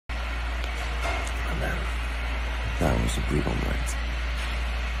That was a brutal night.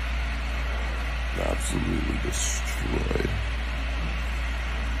 Absolutely destroyed.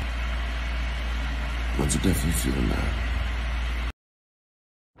 What's it definitely feeling that?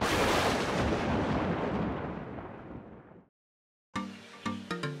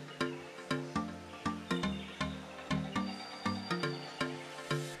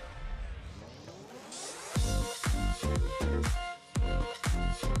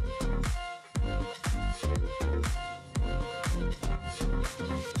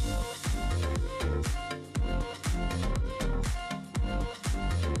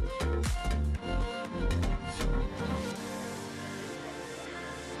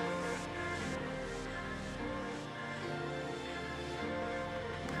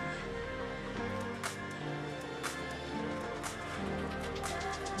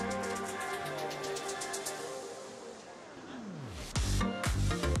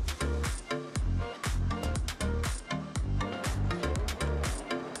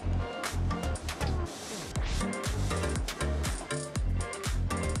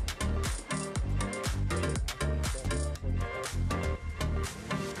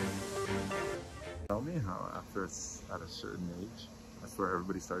 Tell me how after it's at a certain age, that's where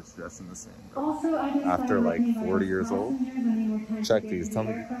everybody starts dressing the same. After like 40 years old, check these. Tell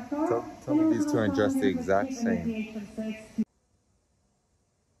me these two aren't dressed the exact same.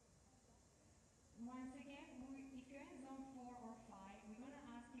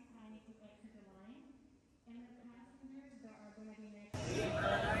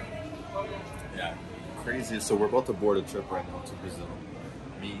 Yeah, crazy. So we're about to board a trip right now to Brazil.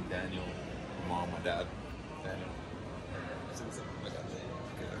 Me, Daniel, my mom, my dad. Daniel.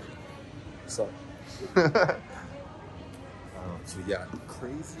 So, so yeah,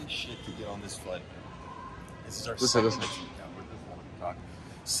 crazy shit to get on this flight. This is our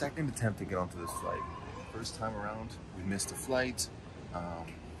second attempt to get onto this flight. First time around, we missed a flight.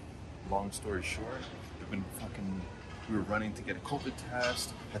 Long story short, we were running to get a COVID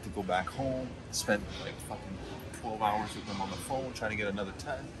test, had to go back home, spent like fucking 12 hours with them on the phone trying to get another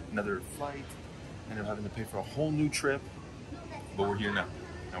flight, ended up having to pay for a whole new trip, but we're here now.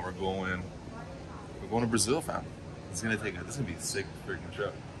 Now we're going to Brazil, fam. This is gonna be a sick freaking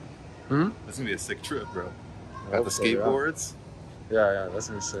trip. This is gonna be a sick trip, bro. Got the skateboards. Yeah, that's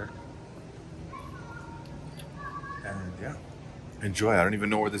gonna be sick. And yeah, enjoy. I don't even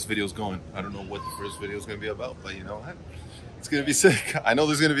know where this video is going. I don't know what the first video is gonna be about, but you know what? It's gonna be sick. I know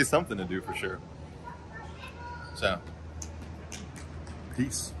there's gonna be something to do for sure. So,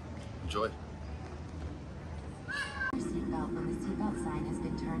 peace. Enjoy. Seatbelt when the seatbelt sign has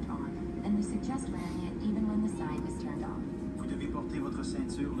been turned on, and we suggest wearing it even when the sign is turned off. Vous devez porter votre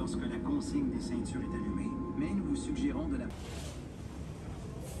ceinture lorsque la consigne des ceintures est allumée, mais nous vous suggérons de la...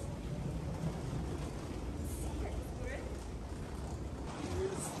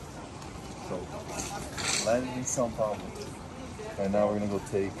 So, landing in São Paulo. And now we're gonna go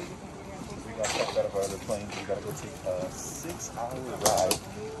take, we got stuck out of our other planes, we gotta go take a 6-hour ride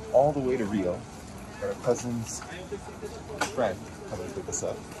all the way to Rio. Got our cousin's friend coming to pick us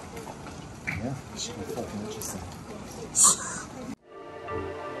up. Yeah, it should be fucking interesting.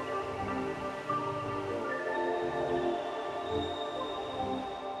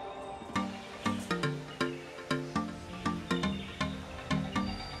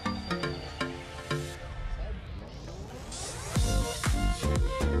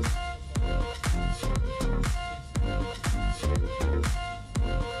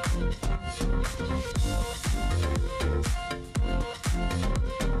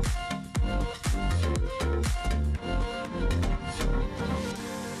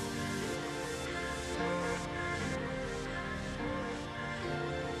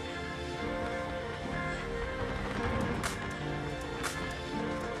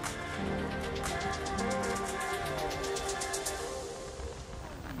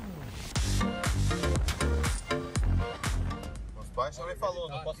 Só me falou,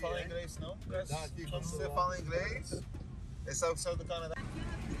 não posso falar inglês não, porque quando você fala inglês, esse é o céu do Canadá.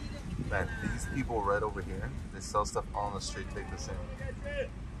 Man, these people right over here, they sell stuff on the street, take the same.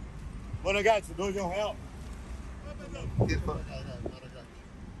 Bom, ragazzi, dois R$1. R$1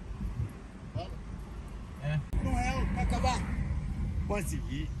 pra acabar.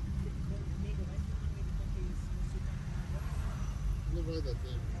 Consegui. Não vai dar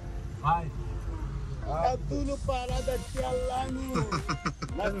tempo. Vai. Tá tudo parado aqui lá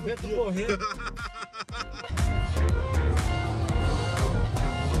no vento correndo.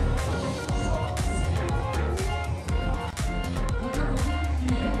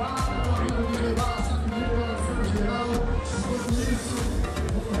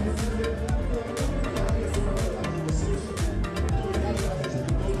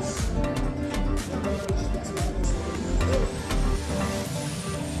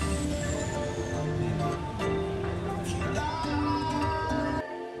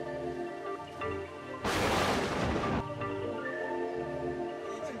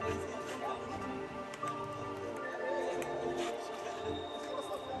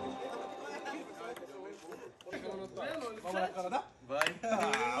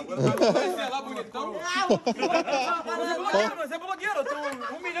 Você é blogueiro, eu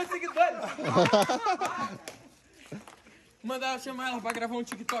tenho 1 milhão de seguidores. Mandar chamar ela pra gravar um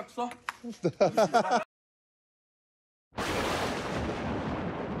TikTok só.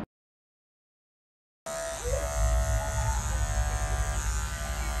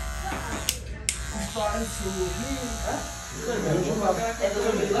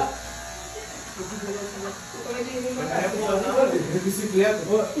 Bicicleta,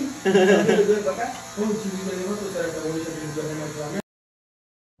 boa. Como o time já levantou, será que hoje a gente vai mais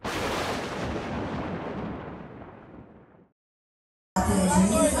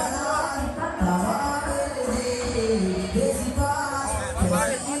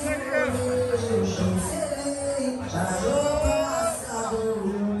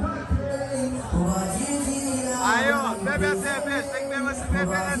Aí, ó, bebe a cerveja, tem que beber a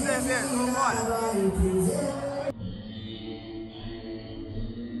cerveja, vambora.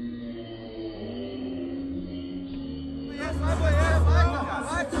 Vai, banheiro, vai, cara,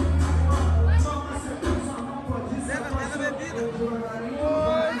 vai. Pega bebida.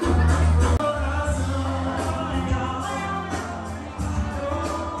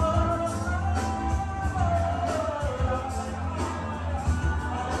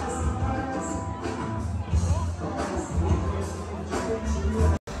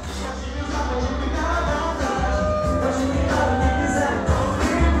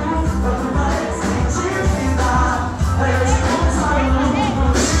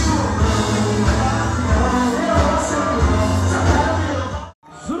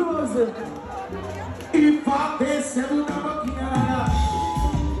 e vá descendo na boquinha.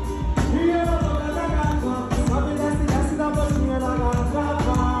 E eu vou da garrafa, sobe desce da boquinha da garrafa.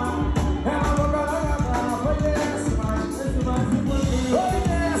 É a boca da garrafa, oi desce mais um pouquinho. Oi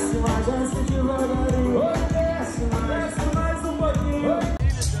desce mais, desce devagarinho. Oi desce mais um pouquinho.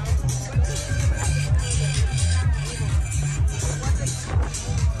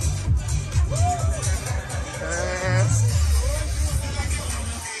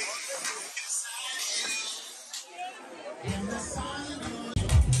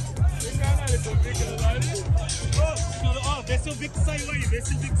 Ó, vê se o Vic saiu aí, vê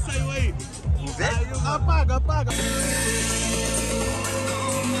se o Vic saiu aí. Apaga, apaga.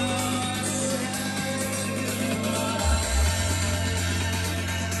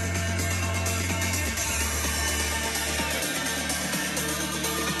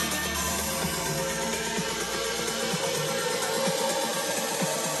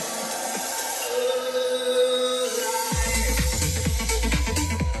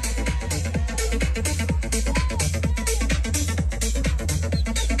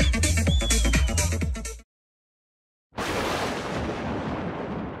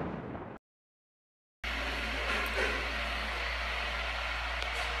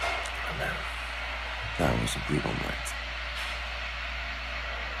 That was a brutal night.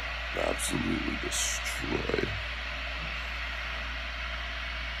 Absolutely destroyed.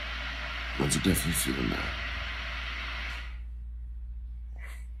 What's it definitely feeling now?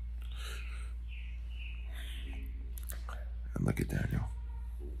 And look at Daniel.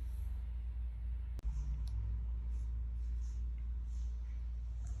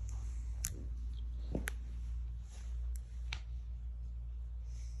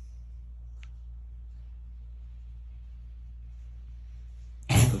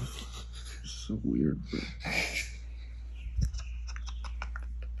 So weird, but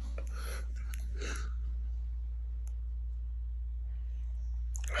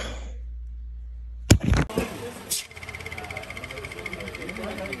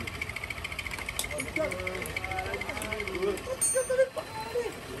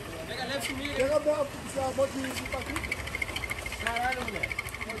Pega leve comigo. Pega a bola, bota isso pra aqui. Caralho, moleque.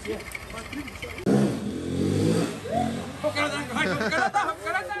 O cara tá.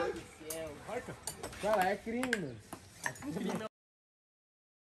 Cara, é crime, mano.